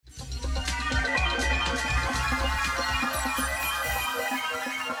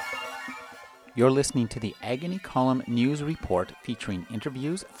You're listening to the Agony Column News Report featuring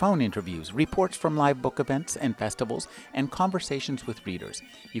interviews, phone interviews, reports from live book events and festivals, and conversations with readers.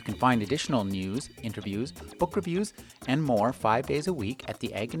 You can find additional news, interviews, book reviews, and more 5 days a week at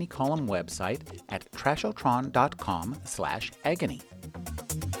the Agony Column website at trashotron.com/agony.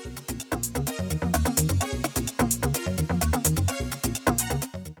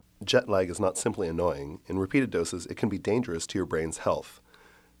 Jet lag is not simply annoying. In repeated doses, it can be dangerous to your brain's health.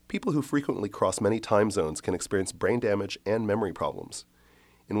 People who frequently cross many time zones can experience brain damage and memory problems.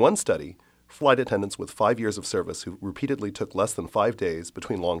 In one study, flight attendants with 5 years of service who repeatedly took less than 5 days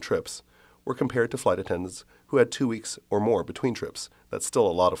between long trips were compared to flight attendants who had 2 weeks or more between trips. That's still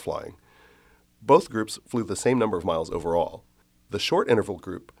a lot of flying. Both groups flew the same number of miles overall. The short interval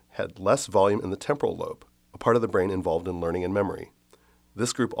group had less volume in the temporal lobe, a part of the brain involved in learning and memory.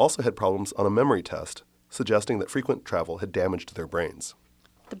 This group also had problems on a memory test, suggesting that frequent travel had damaged their brains.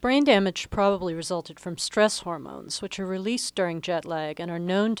 The brain damage probably resulted from stress hormones, which are released during jet lag and are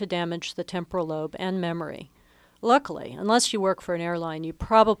known to damage the temporal lobe and memory. Luckily, unless you work for an airline, you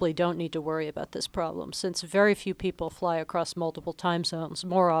probably don't need to worry about this problem, since very few people fly across multiple time zones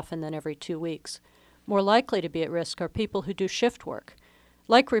more often than every 2 weeks. More likely to be at risk are people who do shift work.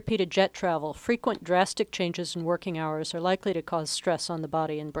 Like repeated jet travel, frequent drastic changes in working hours are likely to cause stress on the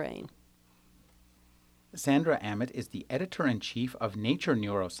body and brain. Sandra Amit is the editor-in-chief of Nature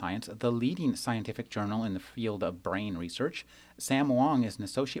Neuroscience, the leading scientific journal in the field of brain research. Sam Wong is an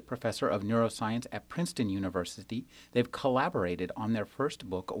associate professor of neuroscience at Princeton University. They've collaborated on their first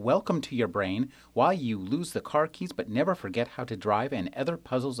book, Welcome to Your Brain, Why You Lose the Car Keys But Never Forget How to Drive and Other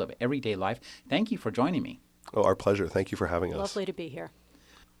Puzzles of Everyday Life. Thank you for joining me. Oh, our pleasure. Thank you for having us. Lovely to be here.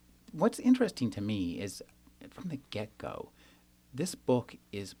 What's interesting to me is, from the get-go, this book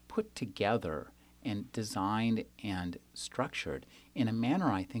is put together and designed and structured in a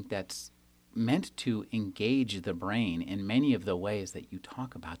manner I think that's meant to engage the brain in many of the ways that you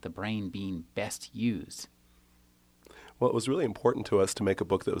talk about the brain being best used. Well, it was really important to us to make a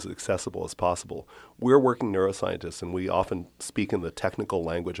book that was as accessible as possible. We're working neuroscientists, and we often speak in the technical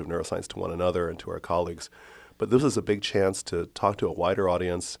language of neuroscience to one another and to our colleagues. But this is a big chance to talk to a wider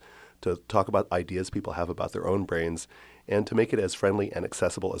audience, to talk about ideas people have about their own brains, and to make it as friendly and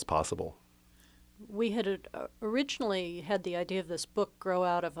accessible as possible. We had originally had the idea of this book grow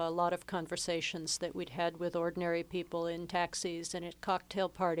out of a lot of conversations that we'd had with ordinary people in taxis and at cocktail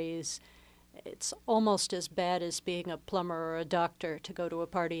parties. It's almost as bad as being a plumber or a doctor to go to a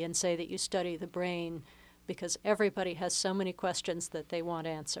party and say that you study the brain, because everybody has so many questions that they want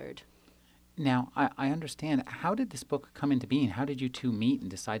answered. Now, I understand. How did this book come into being? How did you two meet and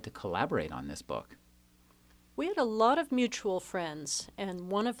decide to collaborate on this book? We had a lot of mutual friends,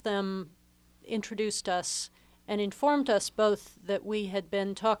 and one of them introduced us and informed us both that we had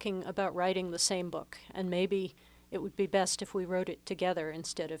been talking about writing the same book, and maybe it would be best if we wrote it together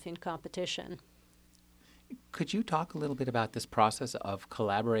instead of in competition. Could you talk a little bit about this process of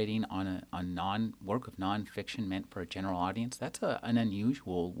collaborating on a work of nonfiction meant for a general audience? That's an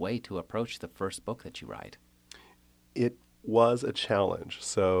unusual way to approach the first book that you write. It was a challenge.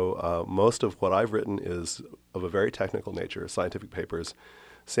 So most of what I've written is of a very technical nature, scientific papers.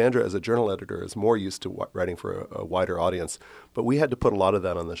 Sandra, as a journal editor, is more used to writing for a wider audience, but we had to put a lot of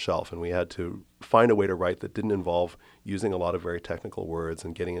that on the shelf, and we had to find a way to write that didn't involve using a lot of very technical words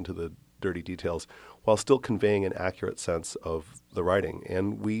and getting into the dirty details while still conveying an accurate sense of the writing.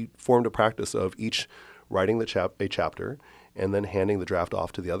 And we formed a practice of each writing a chapter and then handing the draft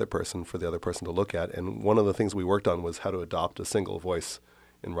off to the other person for the other person to look at. And one of the things we worked on was how to adopt a single voice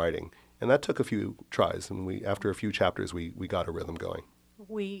in writing. And that took a few tries, and after a few chapters, we got a rhythm going.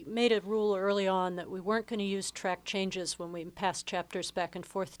 We made a rule early on that we weren't going to use track changes when we passed chapters back and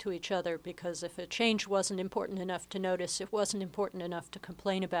forth to each other, because if a change wasn't important enough to notice, it wasn't important enough to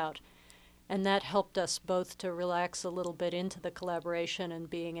complain about. And that helped us both to relax a little bit into the collaboration and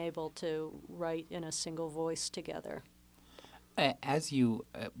being able to write in a single voice together.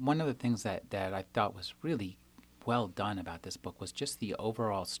 One of the things that I thought was really well done about this book was just the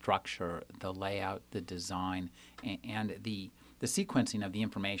overall structure, the layout, the design, and the sequencing of the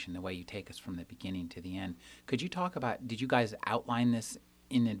information, the way you take us from the beginning to the end. Could you talk about, did you guys outline this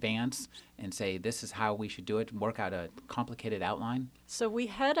in advance and say this is how we should do it, work out a complicated outline? So we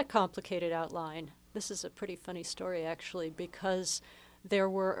had a complicated outline. This is a pretty funny story, actually, because there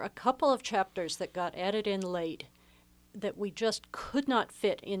were a couple of chapters that got added in late that we just could not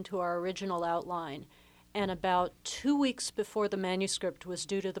fit into our original outline. And about 2 weeks before the manuscript was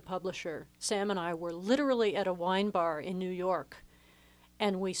due to the publisher, Sam and I were literally at a wine bar in New York.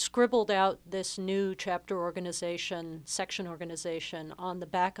 And we scribbled out this new chapter organization, section organization, on the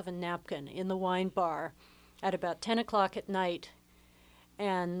back of a napkin in the wine bar at about 10 o'clock at night,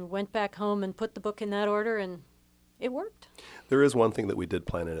 and went back home and put the book in that order, and it worked. There is one thing that we did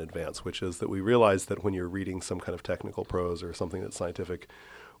plan in advance, which is that we realized that when you're reading some kind of technical prose or something that's scientific,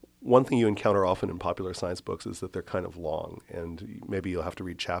 one thing you encounter often in popular science books is that they're kind of long, and maybe you'll have to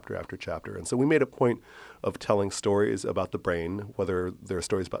read chapter after chapter. And so we made a point of telling stories about the brain, whether they're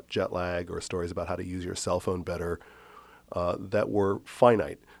stories about jet lag or stories about how to use your cell phone better, that were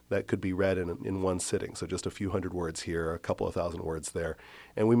finite, that could be read in one sitting. So just a few hundred words here, a couple of thousand words there.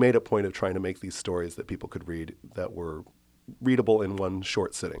 And we made a point of trying to make these stories that people could read that were readable in one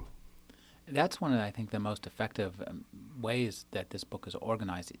short sitting. That's one of, I think, the most effective ways that this book is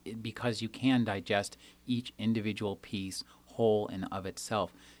organized, because you can digest each individual piece whole and of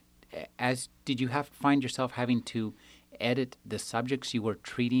itself. Did you find yourself having to edit the subjects you were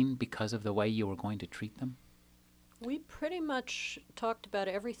treating because of the way you were going to treat them? We pretty much talked about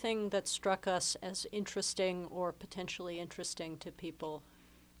everything that struck us as interesting or potentially interesting to people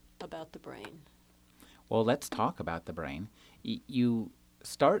about the brain. Well, let's talk about the brain. You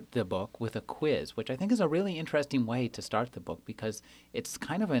start the book with a quiz, which I think is a really interesting way to start the book, because it's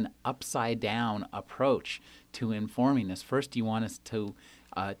kind of an upside-down approach to informing us. First, you want us to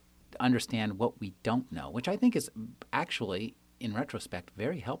understand what we don't know, which I think is actually, in retrospect,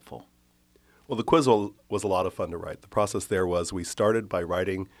 very helpful. Well, the quiz was a lot of fun to write. The process there was we started by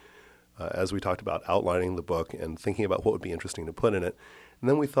writing, as we talked about, outlining the book and thinking about what would be interesting to put in it. And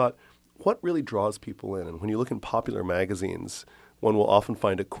then we thought, what really draws people in? And when you look in popular magazines, one will often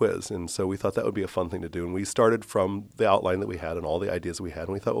find a quiz. And so we thought that would be a fun thing to do. And we started from the outline that we had and all the ideas we had.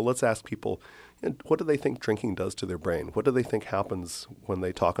 And we thought, well, let's ask people, what do they think drinking does to their brain? What do they think happens when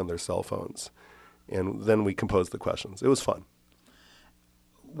they talk on their cell phones? And then we composed the questions. It was fun.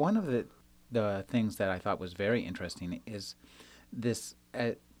 One of the things that I thought was very interesting is this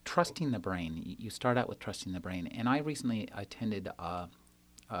trusting the brain. You start out with trusting the brain. And I recently attended a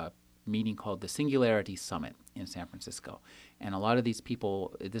meeting called the Singularity Summit in San Francisco. And a lot of these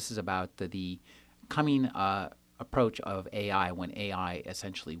people, this is about the coming approach of AI when AI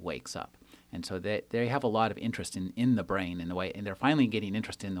essentially wakes up. And so they have a lot of interest in the brain, in the way, and they're finally getting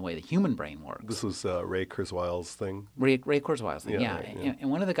interested in the way the kurzweil's brain works. This was Ray Kurzweil's thing? Ray Kurzweil's thing, yeah. Right, yeah. And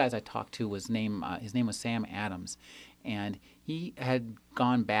one of the guys I talked to his name was Sam Adams, and he had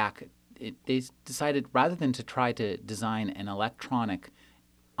gone back. They decided, rather than to try to design an electronic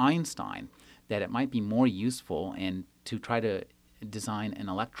Einstein, that it might be more useful and to try to design an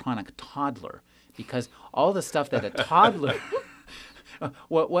electronic toddler, because all the stuff that a toddler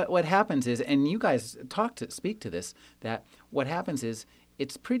what happens is, and you guys speak to this, that what happens is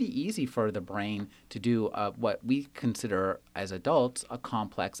it's pretty easy for the brain to do what we consider as adults a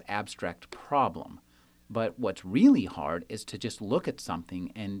complex abstract problem. But what's really hard is to just look at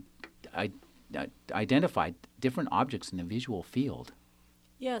something and identify different objects in the visual field.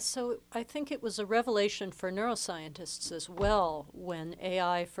 Yeah, so I think it was a revelation for neuroscientists as well when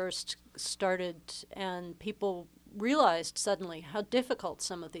AI first started and people realized suddenly how difficult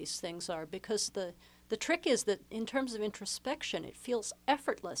some of these things are, because the trick is that in terms of introspection, it feels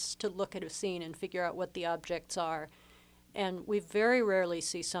effortless to look at a scene and figure out what the objects are. And we very rarely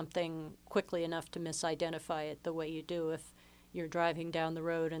see something quickly enough to misidentify it the way you do if you're driving down the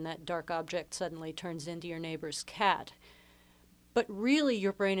road and that dark object suddenly turns into your neighbor's cat. But really,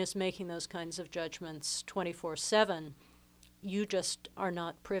 your brain is making those kinds of judgments 24/7. You just are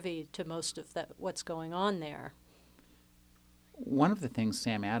not privy to most of what's going on there. One of the things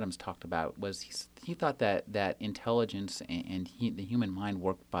Sam Adams talked about was he thought that intelligence and the human mind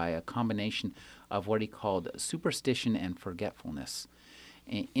worked by a combination of what he called superstition and forgetfulness,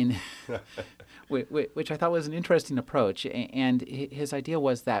 which I thought was an interesting approach. And his idea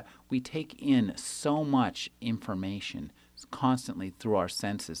was that we take in so much information constantly through our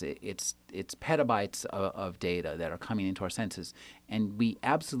senses. It's petabytes of data that are coming into our senses, and we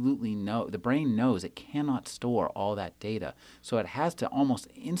absolutely know, the brain knows it cannot store all that data, so it has to almost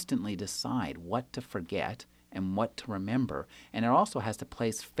instantly decide what to forget and what to remember. And it also has to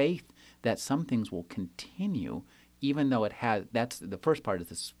place faith that some things will continue, even though that's the first part of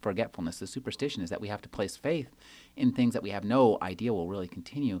this forgetfulness. The superstition is that we have to place faith in things that we have no idea will really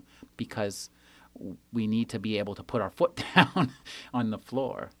continue, because we need to be able to put our foot down on the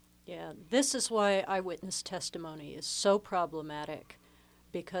floor. Yeah, this is why eyewitness testimony is so problematic,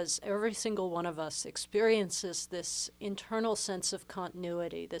 because every single one of us experiences this internal sense of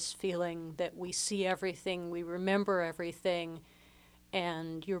continuity, this feeling that we see everything, we remember everything,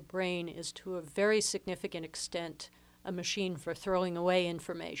 and your brain is to a very significant extent a machine for throwing away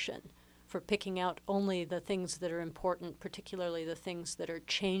information, for picking out only the things that are important, particularly the things that are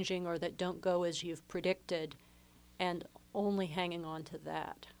changing or that don't go as you've predicted, and only hanging on to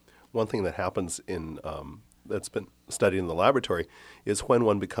that. One thing that happens that's been studied in the laboratory is when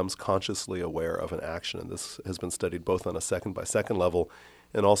one becomes consciously aware of an action. And this has been studied both on a second-by-second level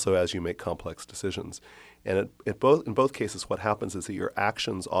and also as you make complex decisions. And in both cases, what happens is that your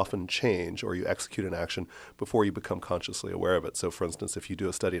actions often change, or you execute an action before you become consciously aware of it. So, for instance, if you do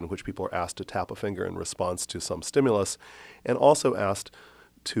a study in which people are asked to tap a finger in response to some stimulus and also asked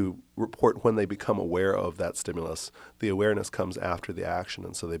to report when they become aware of that stimulus, the awareness comes after the action,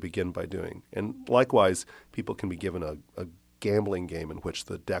 and so they begin by doing. And likewise, people can be given a gambling game in which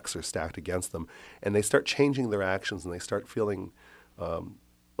the decks are stacked against them, and they start changing their actions, and they start feeling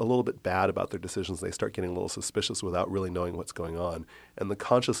a little bit bad about their decisions. They start getting a little suspicious without really knowing what's going on. And the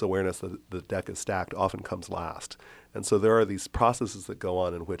conscious awareness that the deck is stacked often comes last. And so there are these processes that go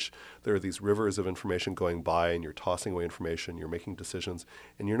on in which there are these rivers of information going by, and you're tossing away information, you're making decisions,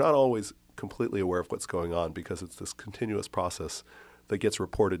 and you're not always completely aware of what's going on because it's this continuous process that gets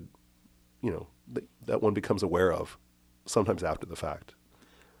reported, that one becomes aware of, sometimes after the fact.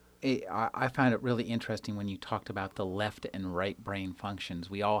 I found it really interesting when you talked about the left and right brain functions.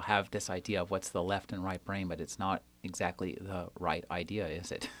 We all have this idea of what's the left and right brain, but it's not exactly the right idea,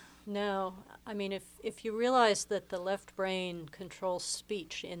 is it? No. I mean, if you realize that the left brain controls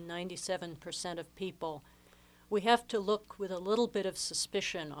speech in 97% of people, we have to look with a little bit of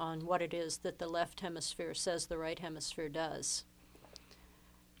suspicion on what it is that the left hemisphere says the right hemisphere does.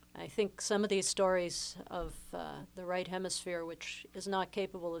 I think some of these stories of the right hemisphere, which is not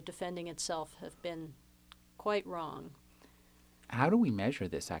capable of defending itself, have been quite wrong. How do we measure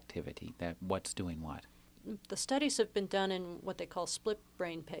this activity, that what's doing what? The studies have been done in what they call split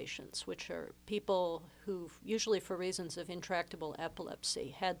brain patients, which are people who, usually for reasons of intractable epilepsy,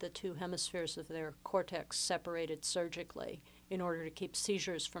 had the two hemispheres of their cortex separated surgically in order to keep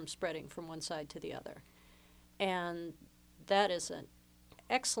seizures from spreading from one side to the other. And that is an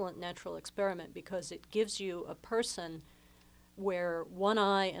excellent natural experiment because it gives you a person where one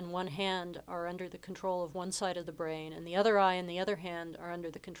eye and one hand are under the control of one side of the brain, and the other eye and the other hand are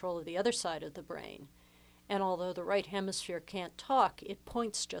under the control of the other side of the brain. And although the right hemisphere can't talk, it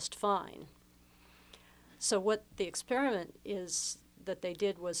points just fine. So what the experiment is that they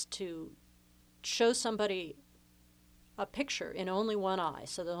did was to show somebody a picture in only one eye,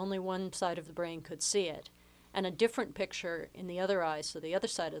 so that only one side of the brain could see it, and a different picture in the other eye so the other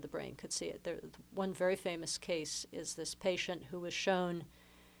side of the brain could see it. One very famous case is this patient who was shown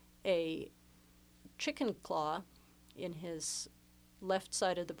a chicken claw in his left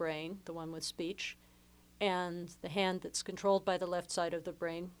side of the brain, the one with speech, and the hand that's controlled by the left side of the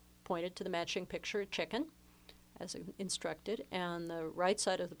brain pointed to the matching picture, chicken, as instructed, and the right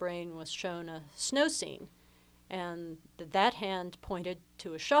side of the brain was shown a snow scene, and that hand pointed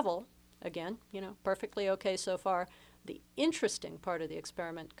to a shovel. Again, perfectly okay so far. The interesting part of the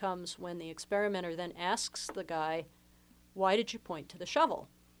experiment comes when the experimenter then asks the guy, why did you point to the shovel?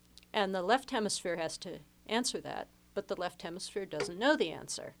 And the left hemisphere has to answer that, but the left hemisphere doesn't know the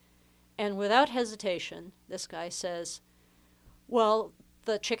answer. And without hesitation, this guy says, well,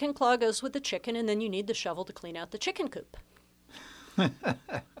 the chicken claw goes with the chicken, and then you need the shovel to clean out the chicken coop.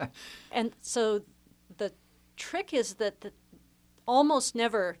 And so the trick is that almost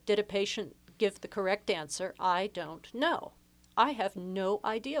never did a patient give the correct answer, I don't know. I have no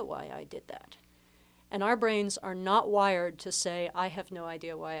idea why I did that. And our brains are not wired to say, I have no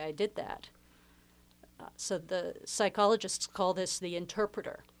idea why I did that. So the psychologists call this the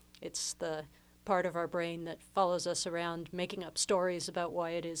interpreter. It's the part of our brain that follows us around making up stories about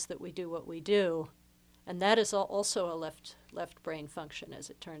why it is that we do what we do. And that is also a left brain function, as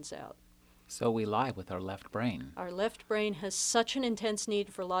it turns out. So we lie with our left brain. Our left brain has such an intense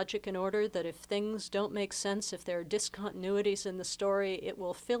need for logic and order that if things don't make sense, if there are discontinuities in the story, it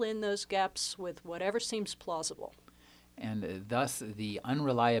will fill in those gaps with whatever seems plausible. And thus the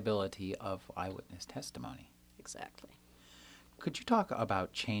unreliability of eyewitness testimony. Exactly. Could you talk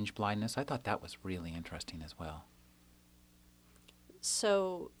about change blindness? I thought that was really interesting as well.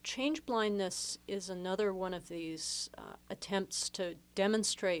 So change blindness is another one of these attempts to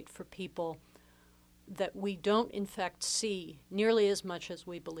demonstrate for people that we don't in fact see nearly as much as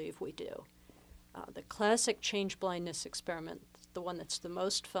we believe we do. The classic change blindness experiment, the one that's the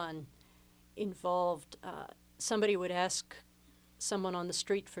most fun, involved somebody would ask someone on the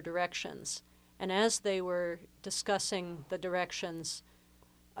street for directions, and as they were discussing the directions,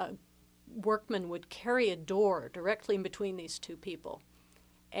 workman would carry a door directly in between these two people.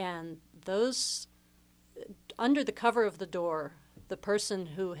 And those under the cover of the door, the person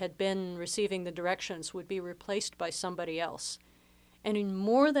who had been receiving the directions would be replaced by somebody else. And in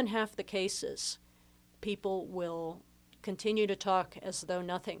more than half the cases, people will continue to talk as though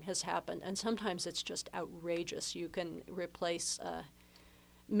nothing has happened. And sometimes it's just outrageous. You can replace a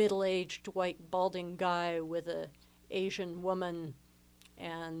middle-aged, white, balding guy with an Asian woman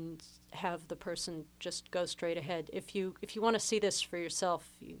and have the person just go straight ahead. If you want to see this for yourself,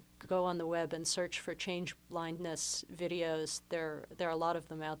 you go on the web and search for change blindness videos. There are a lot of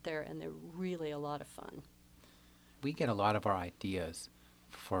them out there, and they're really a lot of fun. We get a lot of our ideas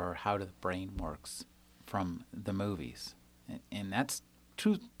for how the brain works from the movies, and that's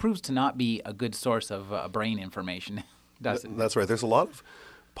proves to not be a good source of brain information, does it? That's right. There's a lot of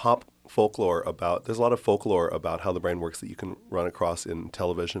folklore about how the brain works that you can run across in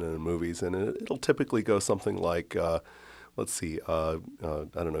television and in movies, and it'll typically go something like, I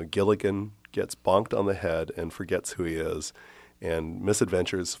don't know, Gilligan gets bonked on the head and forgets who he is, and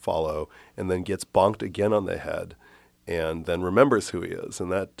misadventures follow, and then gets bonked again on the head, and then remembers who he is.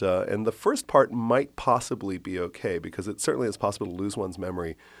 And and the first part might possibly be okay, because it certainly is possible to lose one's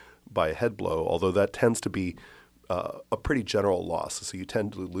memory by a head blow, although that tends to be a pretty general loss. So you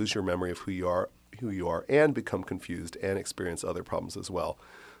tend to lose your memory of who you are, and become confused and experience other problems as well.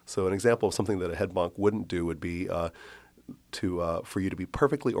 So an example of something that a head bonk wouldn't do would be for you to be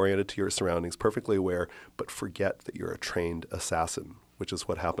perfectly oriented to your surroundings, perfectly aware, but forget that you're a trained assassin, which is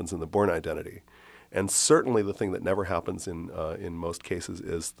what happens in the Bourne Identity. And certainly the thing that never happens in most cases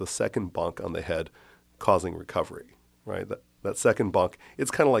is the second bonk on the head causing recovery, right? That second bonk,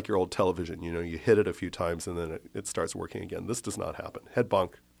 it's kind of like your old television. You know, you hit it a few times and then it starts working again. This does not happen. Head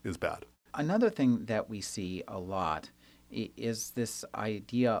bonk is bad. Another thing that we see a lot is this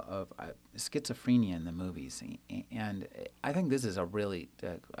idea of schizophrenia in the movies. And I think this is a really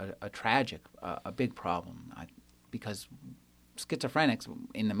a tragic, a big problem, because schizophrenics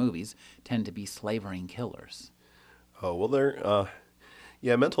in the movies tend to be slavering killers. Oh, well,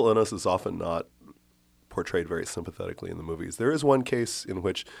 mental illness is often not portrayed very sympathetically in the movies. There is one case in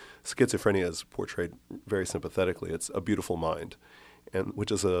which schizophrenia is portrayed very sympathetically. It's A Beautiful Mind,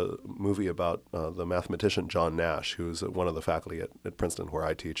 which is a movie about the mathematician John Nash, who's one of the faculty at Princeton where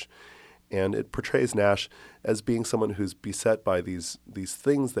I teach. And it portrays Nash as being someone who's beset by these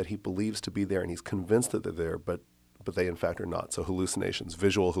things that he believes to be there, and he's convinced that they're there, but they in fact are not. So hallucinations,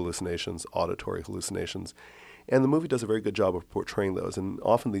 visual hallucinations, auditory hallucinations. And the movie does a very good job of portraying those. And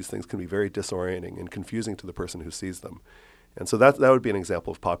often these things can be very disorienting and confusing to the person who sees them. And so that would be an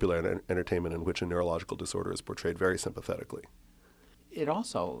example of popular entertainment in which a neurological disorder is portrayed very sympathetically. It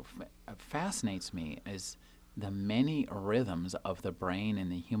also fascinates me is the many rhythms of the brain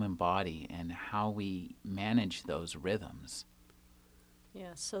and the human body and how we manage those rhythms.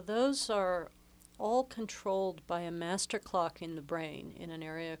 Yeah, so those are all controlled by a master clock in the brain in an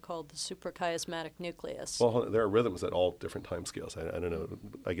area called the suprachiasmatic nucleus. Well, there are rhythms at all different time scales. I don't know.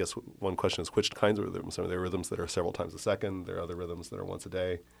 I guess one question is which kinds of rhythms? Are there rhythms that are several times a second? There are other rhythms that are once a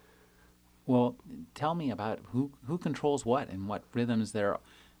day. Well, tell me about who controls what and what rhythms there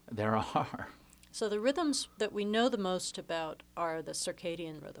are. So the rhythms that we know the most about are the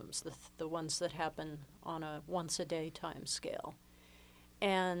circadian rhythms, the ones that happen on a once-a-day time scale.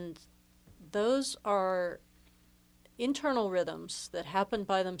 And those are internal rhythms that happen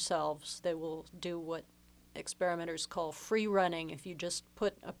by themselves. They will do what experimenters call free running. If you just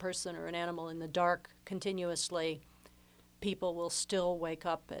put a person or an animal in the dark continuously, people will still wake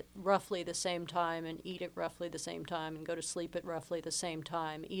up at roughly the same time and eat at roughly the same time and go to sleep at roughly the same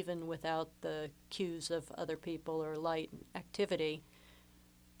time, even without the cues of other people or light activity.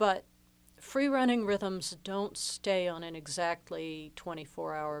 But free-running rhythms don't stay on an exactly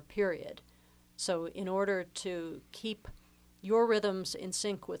 24-hour period. So in order to keep your rhythms in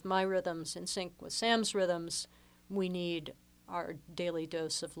sync with my rhythms, in sync with Sam's rhythms, we need our daily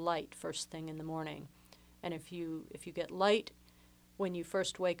dose of light first thing in the morning. And if you get light when you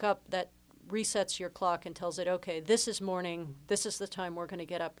first wake up, that resets your clock and tells it, okay, this is morning, this is the time we're going to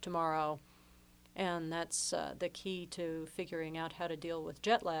get up tomorrow. And that's the key to figuring out how to deal with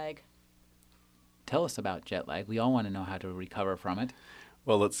jet lag. Tell us about jet lag. We all want to know how to recover from it.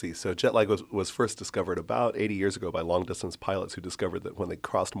 Well, let's see. So jet lag was first discovered about 80 years ago by long-distance pilots who discovered that when they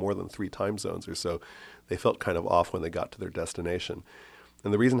crossed more than 3 time zones or so, they felt kind of off when they got to their destination.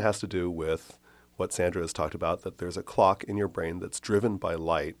 And the reason has to do with what Sandra has talked about, that there's a clock in your brain that's driven by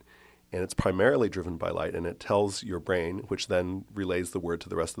light, and it's primarily driven by light, and it tells your brain, which then relays the word to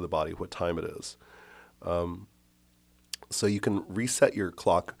the rest of the body, what time it is. So you can reset your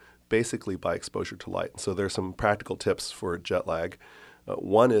clock basically by exposure to light. So there's some practical tips for jet lag.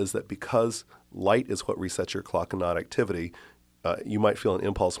 One is that because light is what resets your clock and not activity, you might feel an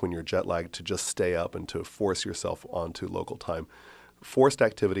impulse when you're jet lagged to just stay up and to force yourself onto local time. Forced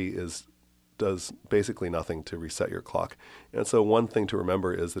activity does basically nothing to reset your clock. And so one thing to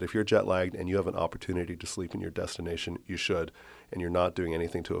remember is that if you're jet lagged and you have an opportunity to sleep in your destination, you should, and you're not doing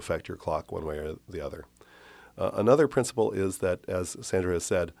anything to affect your clock one way or the other. Another principle is that, as Sandra has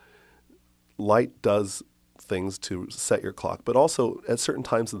said, light does things to set your clock, but also at certain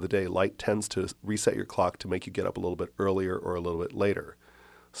times of the day, light tends to reset your clock to make you get up a little bit earlier or a little bit later.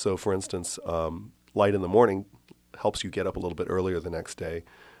 So for instance, light in the morning helps you get up a little bit earlier the next day.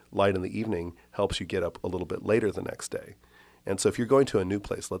 Light in the evening helps you get up a little bit later the next day. And so if you're going to a new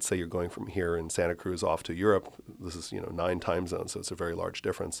place, let's say you're going from here in Santa Cruz off to Europe, this is 9 time zones, so it's a very large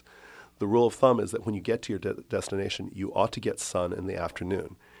difference. The rule of thumb is that when you get to your destination, you ought to get sun in the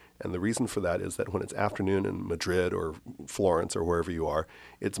afternoon. And the reason for that is that when it's afternoon in Madrid or Florence or wherever you are,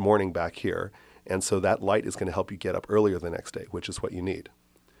 it's morning back here. And so that light is going to help you get up earlier the next day, which is what you need.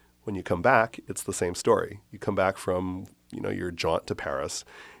 When you come back, it's the same story. You come back from your jaunt to Paris,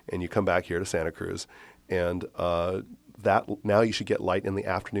 and you come back here to Santa Cruz, and that now you should get light in the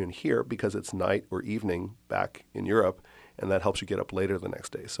afternoon here because it's night or evening back in Europe, and that helps you get up later the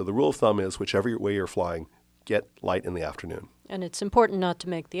next day. So the rule of thumb is whichever way you're flying, get light in the afternoon. And it's important not to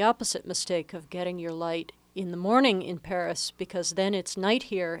make the opposite mistake of getting your light in the morning in Paris, because then it's night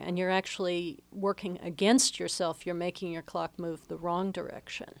here and you're actually working against yourself. You're making your clock move the wrong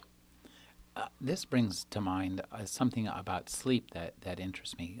direction. This brings to mind something about sleep that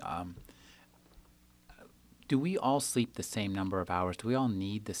interests me. Do we all sleep the same number of hours? Do we all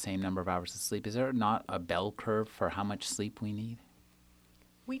need the same number of hours of sleep? Is there not a bell curve for how much sleep we need?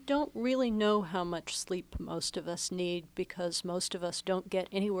 We don't really know how much sleep most of us need because most of us don't get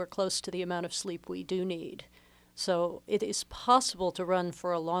anywhere close to the amount of sleep we do need. So it is possible to run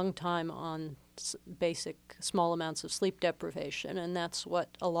for a long time on basic small amounts of sleep deprivation, and that's what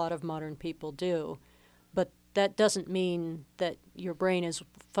a lot of modern people do. But that doesn't mean that your brain is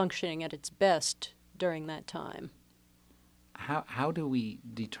functioning at its best during that time. How do we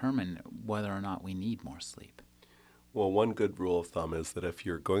determine whether or not we need more sleep? Well, one good rule of thumb is that if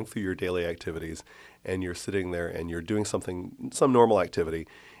you're going through your daily activities and you're sitting there and you're doing some normal activity,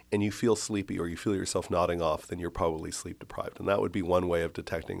 and you feel sleepy or you feel yourself nodding off, then you're probably sleep deprived. And that would be one way of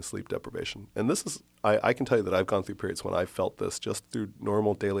detecting sleep deprivation. And this is, I can tell you that I've gone through periods when I felt this just through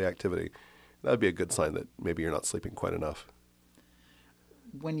normal daily activity. That would be a good sign that maybe you're not sleeping quite enough.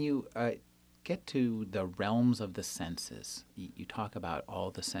 When you get to the realms of the senses, you talk about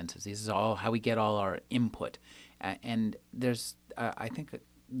all the senses. This is all how we get all our input. And there's, I think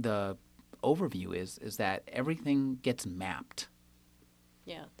the overview is that everything gets mapped.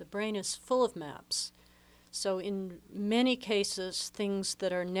 Yeah, the brain is full of maps. So in many cases, things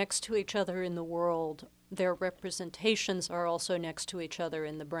that are next to each other in the world, their representations are also next to each other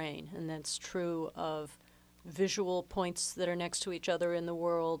in the brain. And that's true of visual points that are next to each other in the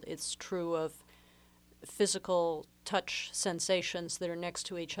world. It's true of physical touch sensations that are next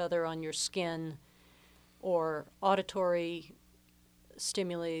to each other on your skin, or auditory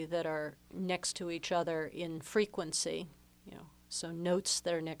stimuli that are next to each other in frequency. So notes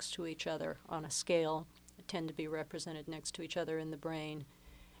that are next to each other on a scale tend to be represented next to each other in the brain.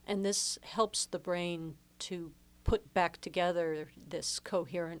 And this helps the brain to put back together this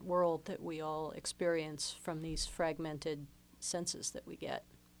coherent world that we all experience from these fragmented senses that we get.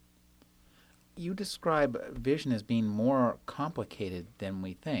 You describe vision as being more complicated than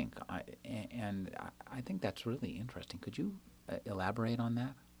we think, and I think that's really interesting. Could you elaborate on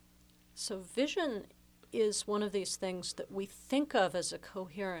that? So vision is one of these things that we think of as a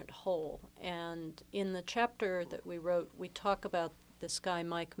coherent whole. And in the chapter that we wrote, we talk about this guy,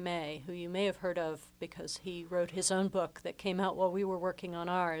 Mike May, who you may have heard of because he wrote his own book that came out while we were working on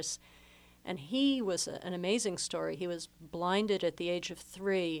ours. And he was an amazing story. He was blinded at the age of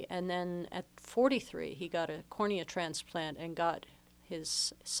 3, and then at 43, he got a cornea transplant and got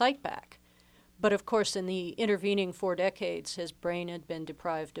his sight back. But of course, in the intervening 4 decades, his brain had been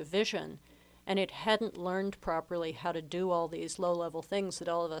deprived of vision, and it hadn't learned properly how to do all these low-level things that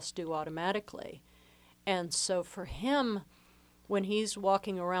all of us do automatically. And so for him, when he's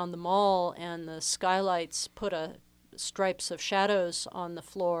walking around the mall and the skylights put stripes of shadows on the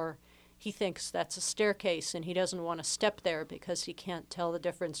floor, he thinks that's a staircase, and he doesn't want to step there because he can't tell the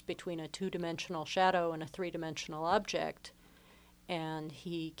difference between a 2-dimensional shadow and a 3-dimensional object. And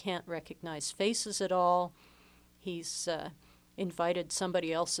he can't recognize faces at all. He's invited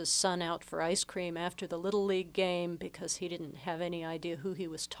somebody else's son out for ice cream after the Little League game because he didn't have any idea who he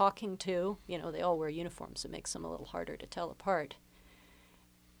was talking to. They all wear uniforms. It makes them a little harder to tell apart.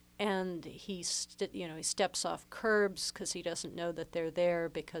 and he steps off curbs because he doesn't know that they're there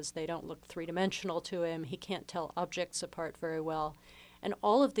because they don't look three-dimensional to him. He can't tell objects apart very well. And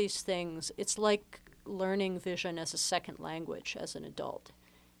all of these things, it's like learning vision as a second language as an adult.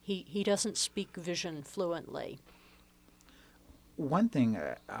 He doesn't speak vision fluently. One thing,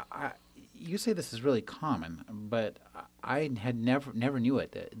 you say this is really common, but I had never knew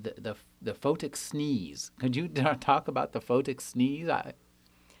it. The photic sneeze. Could you talk about the photic sneeze?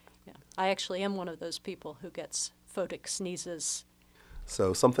 I actually am one of those people who gets photic sneezes.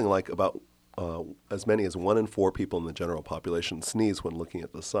 So something like about as many as 1 in 4 people in the general population sneeze when looking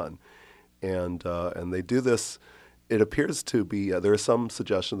at the sun, and they do this. It appears to be there is some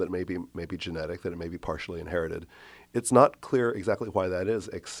suggestion that it may be genetic, that it may be partially inherited. It's not clear exactly why that is,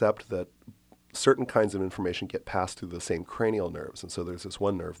 except that certain kinds of information get passed through the same cranial nerves, and so there's this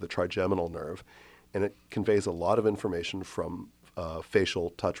one nerve, the trigeminal nerve, and it conveys a lot of information from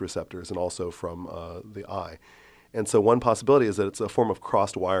facial touch receptors and also from the eye. And so one possibility is that it's a form of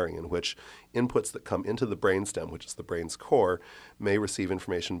crossed wiring in which inputs that come into the brainstem, which is the brain's core, may receive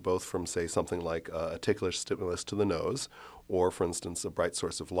information both from, say, something like a ticklish stimulus to the nose or, for instance, a bright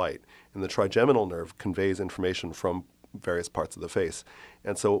source of light. And the trigeminal nerve conveys information from various parts of the face.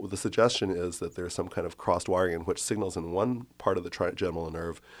 And so the suggestion is that there's some kind of crossed wiring in which signals in one part of the trigeminal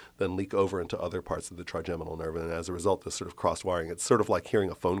nerve then leak over into other parts of the trigeminal nerve. And as a result, this sort of crossed wiring, it's sort of like hearing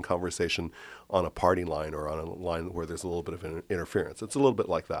a phone conversation on a party line or on a line where there's a little bit of interference. It's a little bit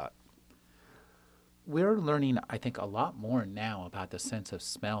like that. We're learning, I think, a lot more now about the sense of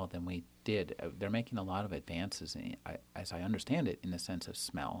smell than we did. They're making a lot of advances, as I understand it, in the sense of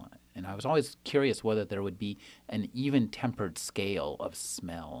smell. And I was always curious whether there would be an even-tempered scale of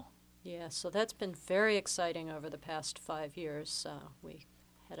smell. Yeah, so that's been very exciting over the past 5 years. We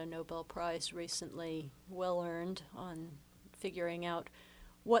had a Nobel Prize recently, well earned, on figuring out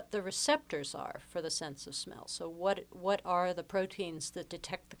what the receptors are for the sense of smell. So what are the proteins that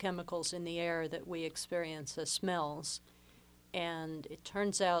detect the chemicals in the air that we experience as smells? And it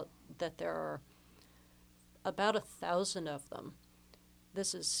turns out that there are about 1,000 of them.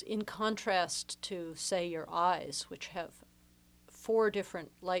 This is in contrast to, say, your eyes, which have 4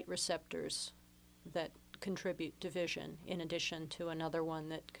 different light receptors that contribute to vision, in addition to another one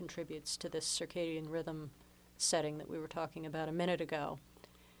that contributes to this circadian rhythm setting that we were talking about a minute ago.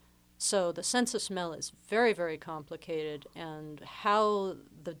 So the sense of smell is very, very complicated, and how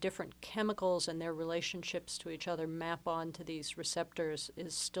the different chemicals and their relationships to each other map onto these receptors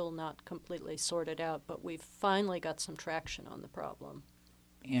is still not completely sorted out, but we've finally got some traction on the problem.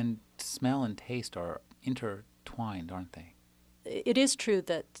 And smell and taste are intertwined, aren't they? It is true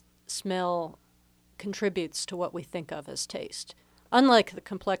that smell contributes to what we think of as taste. Unlike the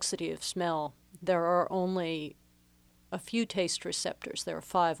complexity of smell, there are only a few taste receptors. There are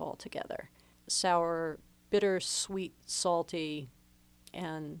 5 altogether. Sour, bitter, sweet, salty,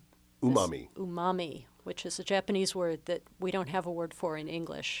 and umami, which is a Japanese word that we don't have a word for in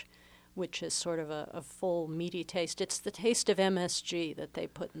English, which is sort of a full, meaty taste. It's the taste of MSG that they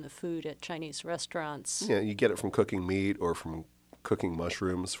put in the food at Chinese restaurants. Yeah, you get it from cooking meat or from cooking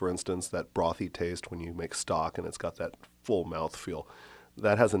mushrooms, for instance, that brothy taste when you make stock and it's got that full mouthfeel.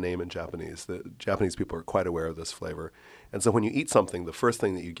 That has a name in Japanese. The Japanese people are quite aware of this flavor. And so when you eat something, the first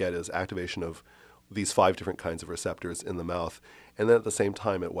thing that you get is activation of these 5 different kinds of receptors in the mouth. And then at the same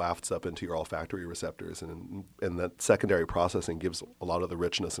time, it wafts up into your olfactory receptors. And that secondary processing gives a lot of the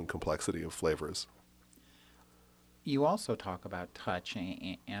richness and complexity of flavors. You also talk about touch,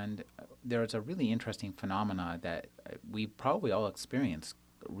 and there's a really interesting phenomena that we probably all experience,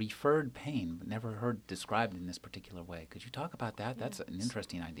 referred pain, but never heard described in this particular way. Could you talk about that? That's an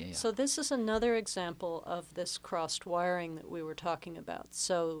interesting idea. So this is another example of this crossed wiring that we were talking about.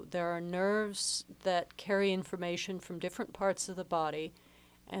 So there are nerves that carry information from different parts of the body,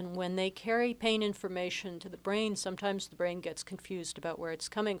 and when they carry pain information to the brain, sometimes the brain gets confused about where it's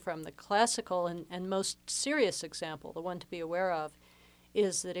coming from. The classical and most serious example, the one to be aware of,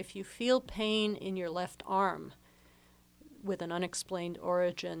 is that if you feel pain in your left arm with an unexplained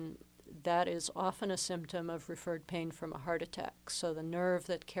origin, that is often a symptom of referred pain from a heart attack. So the nerve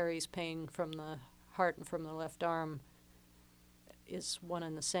that carries pain from the heart and from the left arm is one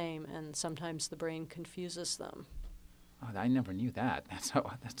and the same, and sometimes the brain confuses them. Oh, I never knew that. That's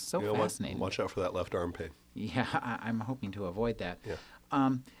so fascinating. Watch out for that left arm pain. Yeah, I'm hoping to avoid that.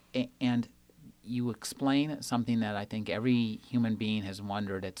 Yeah. And you explain something that I think every human being has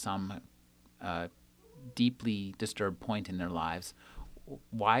wondered at some deeply disturbed point in their lives,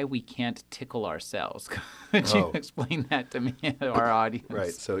 why we can't tickle ourselves. Could you explain that to me and our audience?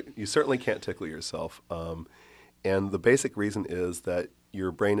 Right. So you certainly can't tickle yourself. And the basic reason is that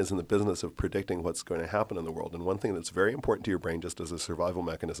your brain is in the business of predicting what's going to happen in the world. And one thing that's very important to your brain, just as a survival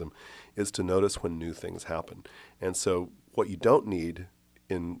mechanism, is to notice when new things happen. And so what you don't need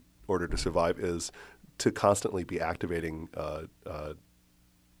in order to survive is to constantly be activating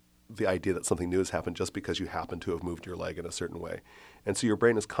the idea that something new has happened just because you happen to have moved your leg in a certain way. And so your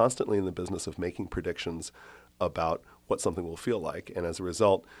brain is constantly in the business of making predictions about what something will feel like. And as a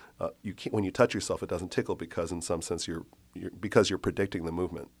result, when you touch yourself, it doesn't tickle because in some sense because you're predicting the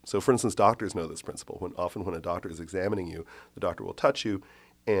movement. So for instance, doctors know this principle. Often when a doctor is examining you, the doctor will touch you,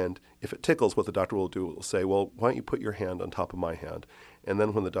 and if it tickles, what the doctor will do will say, well, why don't you put your hand on top of my hand? And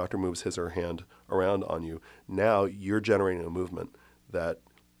then when the doctor moves his or her hand around on you, now you're generating a movement that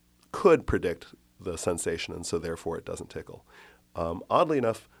could predict the sensation, and so therefore it doesn't tickle. Oddly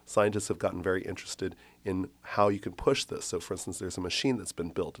enough, scientists have gotten very interested in how you can push this. So for instance, there's a machine that's been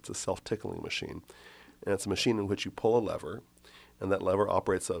built. It's a self-tickling machine. And it's a machine in which you pull a lever, and that lever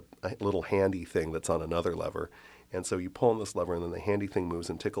operates a little handy thing that's on another lever. And so you pull on this lever, and then the handy thing moves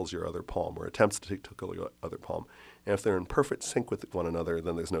and tickles your other palm, or attempts to tickle your other palm. And if they're in perfect sync with one another,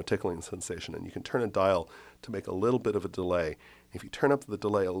 then there's no tickling sensation. And you can turn a dial to make a little bit of a delay. If you turn up the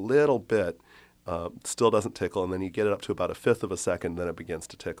delay a little bit, still doesn't tickle, and then you get it up to about 1/5 of a second, then it begins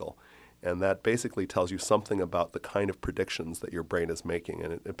to tickle. And that basically tells you something about the kind of predictions that your brain is making.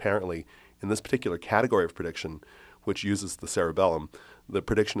 And apparently, in this particular category of prediction, which uses the cerebellum, the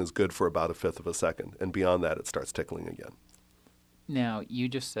prediction is good for about 1/5 of a second. And beyond that, it starts tickling again. Now, you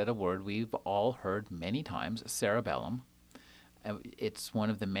just said a word we've all heard many times, cerebellum. It's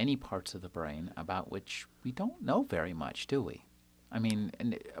one of the many parts of the brain about which we don't know very much, do we? I mean,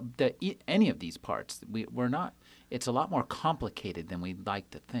 any of these parts, we're not. It's a lot more complicated than we'd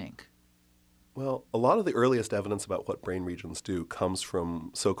like to think. Well, a lot of the earliest evidence about what brain regions do comes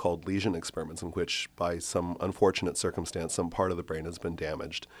from so-called lesion experiments in which, by some unfortunate circumstance, some part of the brain has been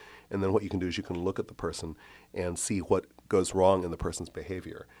damaged. And then what you can do is you can look at the person and see what goes wrong in the person's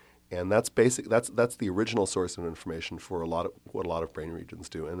behavior. And that's the original source of information for what a lot of brain regions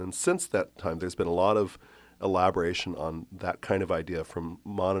do. And then since that time, there's been a lot of elaboration on that kind of idea, from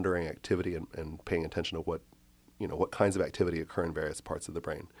monitoring activity and paying attention to what kinds of activity occur in various parts of the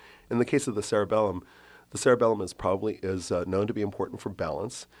brain. In the case of the cerebellum is known to be important for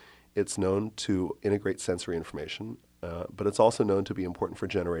balance. It's known to integrate sensory information, but it's also known to be important for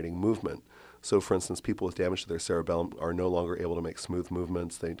generating movement. So, for instance, people with damage to their cerebellum are no longer able to make smooth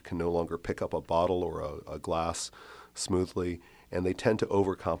movements. They can no longer pick up a bottle or a glass smoothly, and they tend to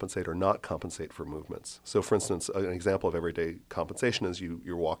overcompensate or not compensate for movements. So, for instance, an example of everyday compensation is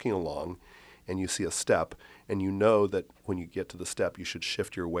you're walking along, and you see a step, and you know that when you get to the step, you should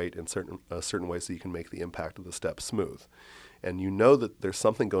shift your weight in a certain way so you can make the impact of the step smooth. And you know that there's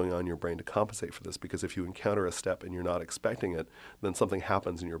something going on in your brain to compensate for this, because if you encounter a step and you're not expecting it, then something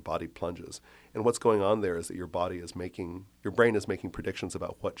happens and your body plunges. And what's going on there is that your brain is making predictions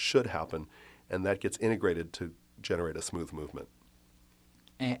about what should happen, and that gets integrated to generate a smooth movement.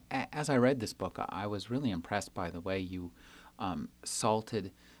 As I read this book, I was really impressed by the way you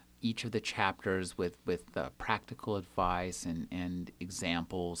salted each of the chapters with practical advice and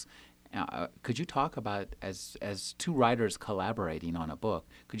examples. Could you talk about, as two writers collaborating on a book,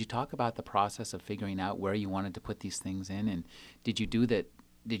 could you talk about the process of figuring out where you wanted to put these things in? And did you do that?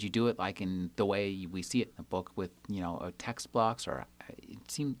 Did you do it like in the way we see it in the book with text blocks? Or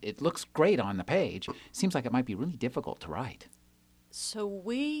it looks great on the page. It seems like it might be really difficult to write. So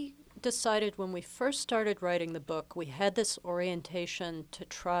we decided when we first started writing the book, we had this orientation to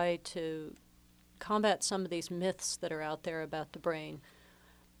try to combat some of these myths that are out there about the brain.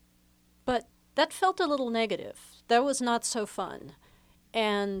 But that felt a little negative. That was not so fun.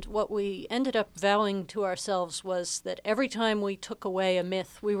 And what we ended up vowing to ourselves was that every time we took away a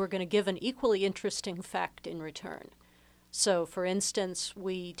myth, we were going to give an equally interesting fact in return. So, for instance,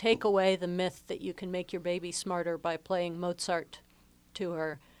 we take away the myth that you can make your baby smarter by playing Mozart to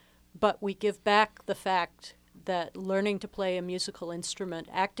her, but we give back the fact that learning to play a musical instrument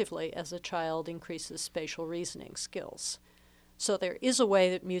actively as a child increases spatial reasoning skills. So there is a way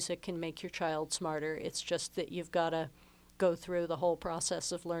that music can make your child smarter. It's just that you've got to go through the whole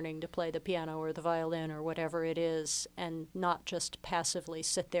process of learning to play the piano or the violin or whatever it is, and not just passively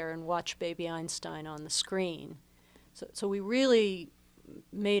sit there and watch Baby Einstein on the screen. So we really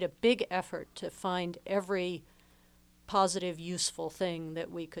made a big effort to find every positive, useful thing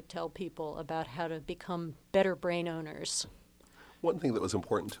that we could tell people about how to become better brain owners. One thing that was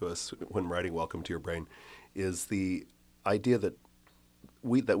important to us when writing Welcome to Your Brain is the idea that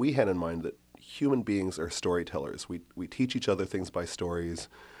we had in mind that human beings are storytellers. We teach each other things by stories.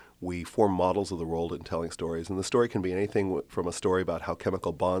 We form models of the world in telling stories, and the story can be anything from a story about how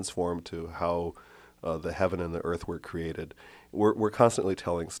chemical bonds form to how the heaven and the earth were created. We're constantly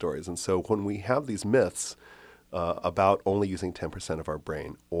telling stories, and so when we have these myths about only using 10% of our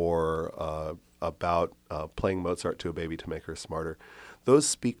brain, or about playing Mozart to a baby to make her smarter, those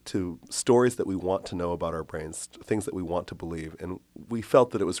speak to stories that we want to know about our brains, things that we want to believe. And we felt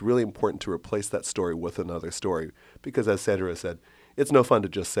that it was really important to replace that story with another story because, as Sandra said, it's no fun to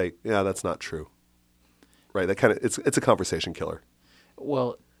just say, yeah, that's not true. Right? It's a conversation killer.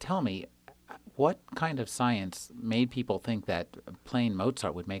 Well, tell me, what kind of science made people think that playing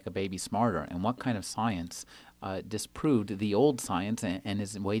Mozart would make a baby smarter, and what kind of science disproved the old science and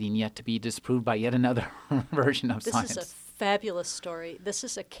is waiting yet to be disproved by yet another version of science? This is a fabulous story. This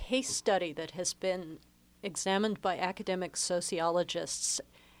is a case study that has been examined by academic sociologists.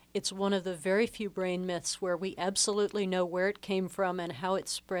 It's one of the very few brain myths where we absolutely know where it came from and how it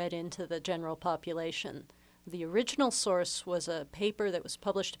spread into the general population. The original source was a paper that was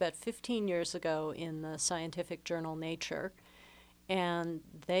published about 15 years ago in the scientific journal Nature, and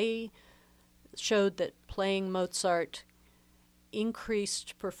they showed that playing Mozart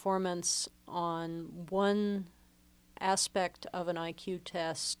increased performance on one aspect of an IQ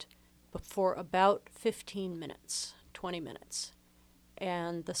test for about 15 minutes, 20 minutes.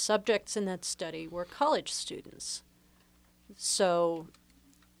 And the subjects in that study were college students. So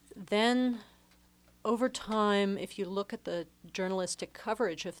then over time, if you look at the journalistic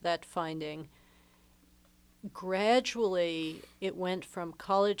coverage of that finding, gradually it went from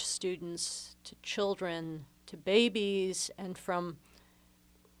college students to children to babies, and from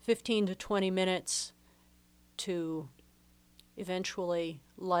 15 to 20 minutes to eventually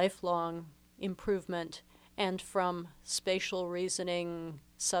lifelong improvement, and from spatial reasoning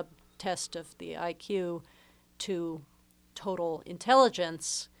subtest of the IQ to total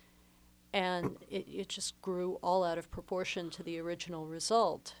intelligence. And it just grew all out of proportion to the original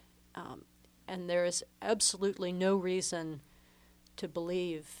result. And there is absolutely no reason to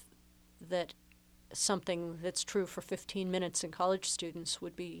believe that something that's true for 15 minutes in college students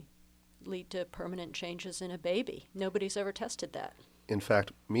would lead to permanent changes in a baby. Nobody's ever tested that. In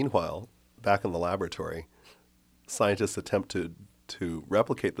fact, meanwhile, back in the laboratory, scientists attempt to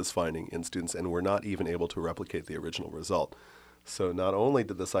replicate this finding in students, and were not even able to replicate the original result. So not only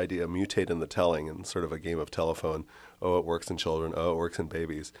did this idea mutate in the telling in sort of a game of telephone, oh, it works in children, oh, it works in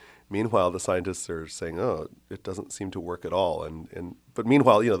babies. Meanwhile, the scientists are saying, oh, it doesn't seem to work at all. But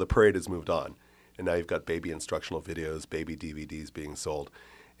meanwhile, the parade has moved on. And now you've got baby instructional videos, baby DVDs being sold.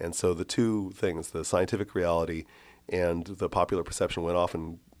 And so the two things, the scientific reality and the popular perception, went off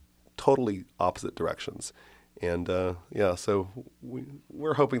in totally opposite directions. And so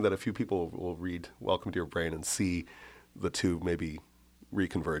we're hoping that a few people will read Welcome to Your Brain and see the two maybe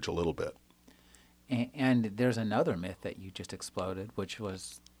reconverge a little bit. And there's another myth that you just exploded, which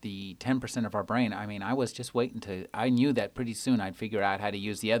was the 10% of our brain. I mean, I was just waiting I knew that pretty soon I'd figure out how to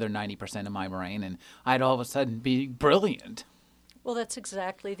use the other 90% of my brain, and I'd all of a sudden be brilliant. Well, that's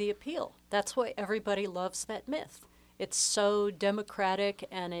exactly the appeal. That's why everybody loves that myth. It's so democratic,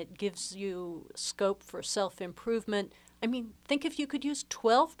 and it gives you scope for self-improvement. I mean, think if you could use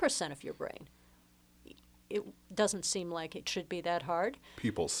 12% of your brain. It doesn't seem like it should be that hard.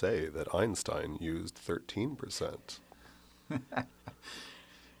 People say that Einstein used 13%.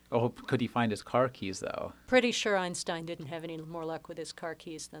 Oh, could he find his car keys, though? Pretty sure Einstein didn't have any more luck with his car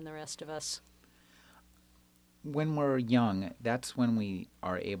keys than the rest of us. When we're young, that's when we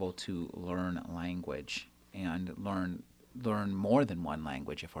are able to learn language and learn more than one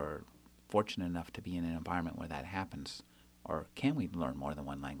language if we're fortunate enough to be in an environment where that happens. Or can we learn more than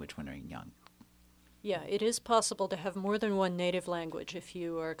one language when we're young? Yeah, it is possible to have more than one native language if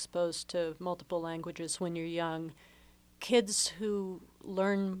you are exposed to multiple languages when you're young. Kids who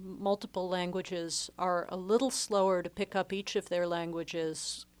learn multiple languages are a little slower to pick up each of their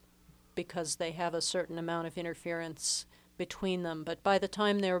languages because they have a certain amount of interference between them. But by the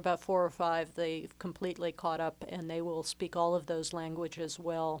time they're about 4 or 5, they've completely caught up, and they will speak all of those languages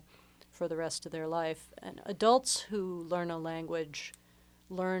well for the rest of their life. And adults who learn a language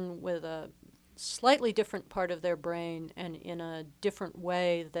learn with a slightly different part of their brain and in a different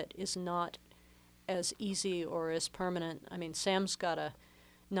way that is not as easy or as permanent. I mean, Sam's got a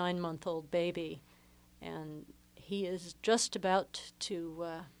 9-month-old baby, and he is just about to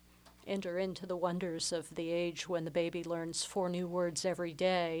enter into the wonders of the age when the baby learns 4 new words every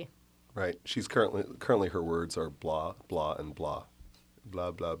day. Right. She's currently her words are blah, blah, and blah.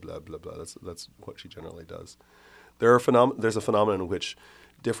 Blah, blah, blah, blah, blah. That's what she generally does. There's a phenomenon in which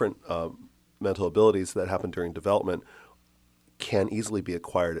different mental abilities that happen during development can easily be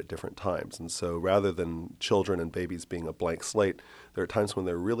acquired at different times. And so rather than children and babies being a blank slate, there are times when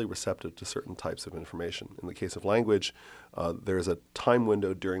they're really receptive to certain types of information. In the case of language, there's a time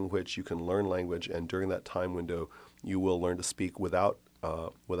window during which you can learn language, and during that time window, you will learn to speak without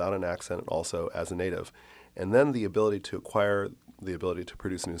an accent and also as a native. And then the ability to acquire the ability to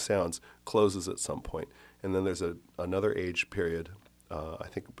produce new sounds closes at some point. And then there's another age period, I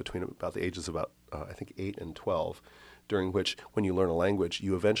think between about the ages of I think 8 and 12, during which when you learn a language,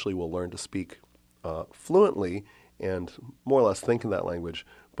 you eventually will learn to speak fluently and more or less think in that language,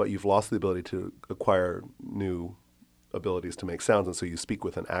 but you've lost the ability to acquire new abilities to make sounds, and so you speak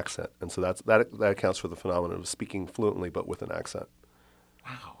with an accent. And so that accounts for the phenomenon of speaking fluently but with an accent.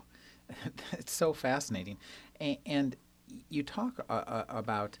 Wow. It's so fascinating. And you talk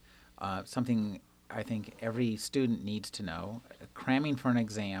about something I think every student needs to know, cramming for an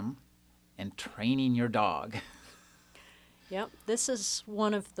exam and training your dog. Yep, this is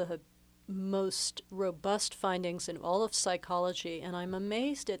one of the most robust findings in all of psychology, and I'm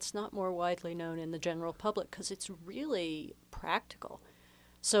amazed it's not more widely known in the general public because it's really practical.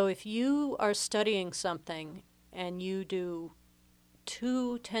 So if you are studying something and you do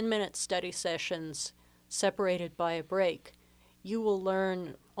 2 10-minute study sessions separated by a break, you will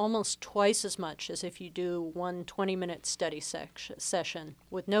learn almost twice as much as if you do 1 20-minute study session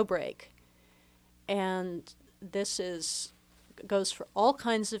with no break. And this goes for all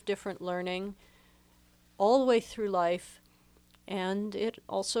kinds of different learning all the way through life, and it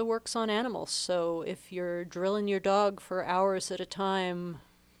also works on animals. So if you're drilling your dog for hours at a time,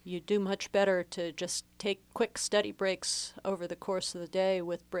 you do much better to just take quick study breaks over the course of the day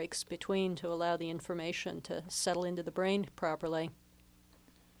with breaks between to allow the information to settle into the brain properly.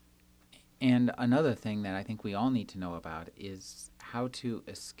 And another thing that I think we all need to know about is how to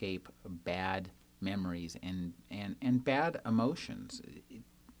escape bad memories and bad emotions.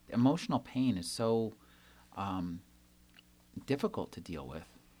 Emotional pain is so difficult to deal with,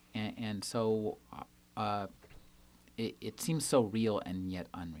 and so it seems so real and yet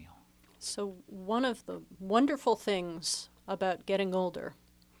unreal. So one of the wonderful things about getting older,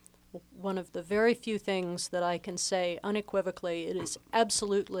 one of the very few things that I can say unequivocally, it is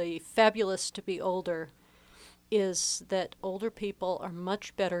absolutely fabulous to be older, is that older people are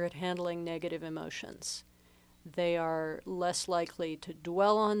much better at handling negative emotions. They are less likely to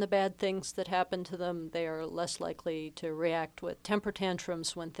dwell on the bad things that happen to them. They are less likely to react with temper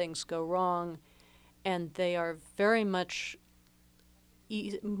tantrums when things go wrong. And they are very much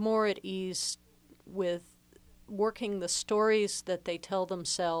more at ease with working the stories that they tell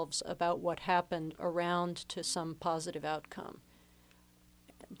themselves about what happened around to some positive outcome.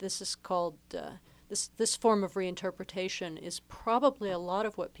 This is called... This form of reinterpretation is probably a lot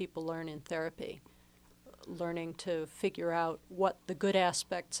of what people learn in therapy, learning to figure out what the good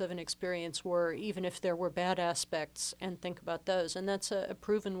aspects of an experience were, even if there were bad aspects, and think about those. And that's a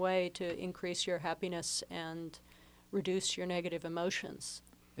proven way to increase your happiness and reduce your negative emotions.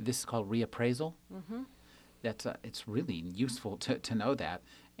 This is called reappraisal. Mm-hmm. It's really useful to know that,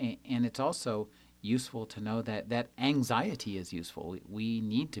 and it's also useful to know that anxiety is useful. We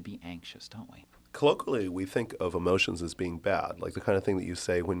need to be anxious, don't we? Colloquially, we think of emotions as being bad, like the kind of thing that you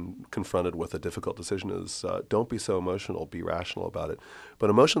say when confronted with a difficult decision is, don't be so emotional, be rational about it. But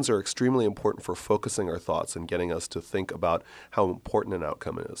emotions are extremely important for focusing our thoughts and getting us to think about how important an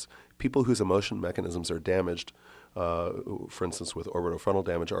outcome is. People whose emotion mechanisms are damaged, for instance with orbitofrontal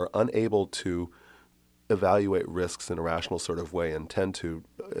damage, are unable to evaluate risks in a rational sort of way and tend to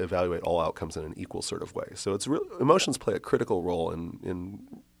evaluate all outcomes in an equal sort of way. So emotions play a critical role in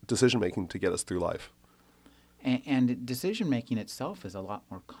decision-making to get us through life. And decision-making itself is a lot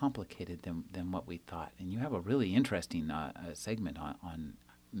more complicated than what we thought. And you have a really interesting segment on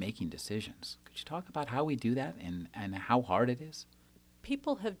making decisions. Could you talk about how we do that and how hard it is?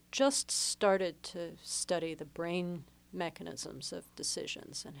 People have just started to study the brain mechanisms of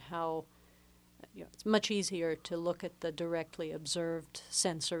decisions and how it's much easier to look at the directly observed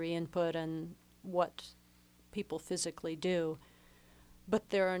sensory input and what people physically do. But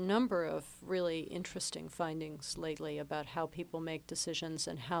there are a number of really interesting findings lately about how people make decisions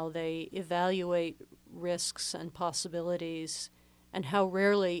and how they evaluate risks and possibilities and how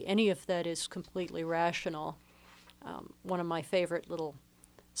rarely any of that is completely rational. One of my favorite little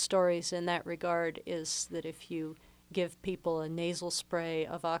stories in that regard is that if you give people a nasal spray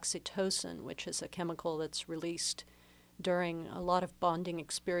of oxytocin, which is a chemical that's released during a lot of bonding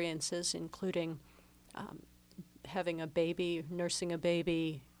experiences, including having a baby, nursing a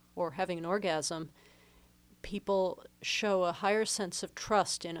baby, or having an orgasm, people show a higher sense of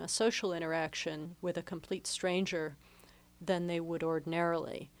trust in a social interaction with a complete stranger than they would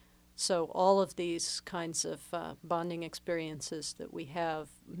ordinarily. So all of these kinds of bonding experiences that we have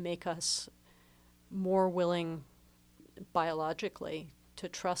make us more willing biologically to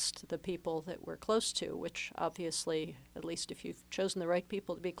trust the people that we're close to, which obviously, at least if you've chosen the right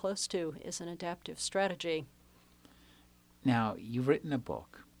people to be close to, is an adaptive strategy. Now, you've written a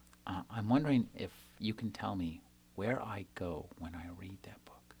book. I'm wondering if you can tell me where I go when I read that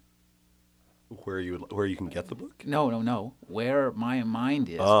book. Where you can get the book? No. Where my mind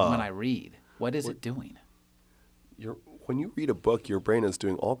is when I read. What is it doing? When you read a book, your brain is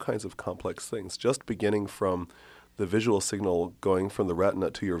doing all kinds of complex things, just beginning from the visual signal going from the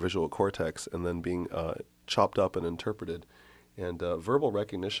retina to your visual cortex and then being chopped up and interpreted. And verbal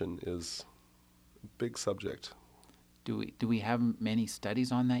recognition is a big subject. Do we have many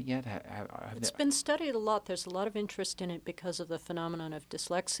studies on that yet? It's been studied a lot. There's a lot of interest in it because of the phenomenon of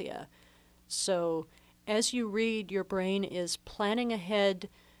dyslexia. So as you read, your brain is planning ahead,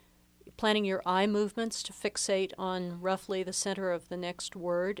 planning your eye movements to fixate on roughly the center of the next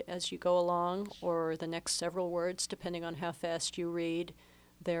word as you go along, or the next several words, depending on how fast you read.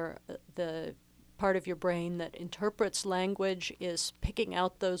 The part of your brain that interprets language is picking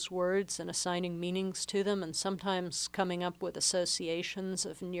out those words and assigning meanings to them, and sometimes coming up with associations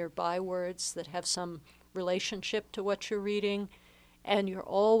of nearby words that have some relationship to what you're reading. And you're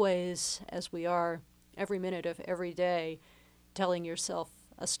always, as we are every minute of every day, telling yourself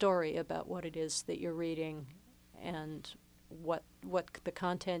a story about what it is that you're reading and what the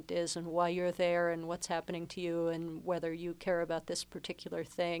content is and why you're there and what's happening to you and whether you care about this particular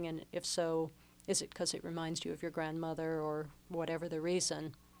thing, and if so, is it because it reminds you of your grandmother or whatever the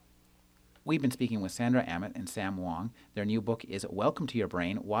reason. We've been speaking with Sandra Ament and Sam Wong. Their new book is Welcome to Your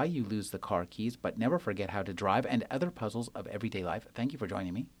Brain, Why You Lose the Car Keys But Never Forget How to Drive, and Other Puzzles of Everyday Life. Thank you for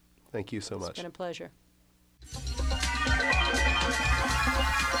joining me. Thank you so much. It's been a pleasure.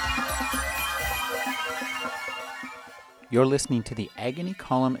 You're listening to the Agony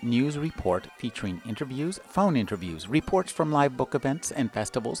Column News Report, featuring interviews, phone interviews, reports from live book events and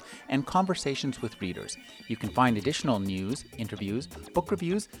festivals, and conversations with readers. You can find additional news, interviews, book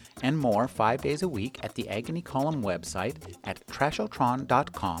reviews, and more 5 days a week at the Agony Column website at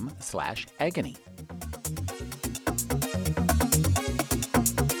trashotron.com/agony.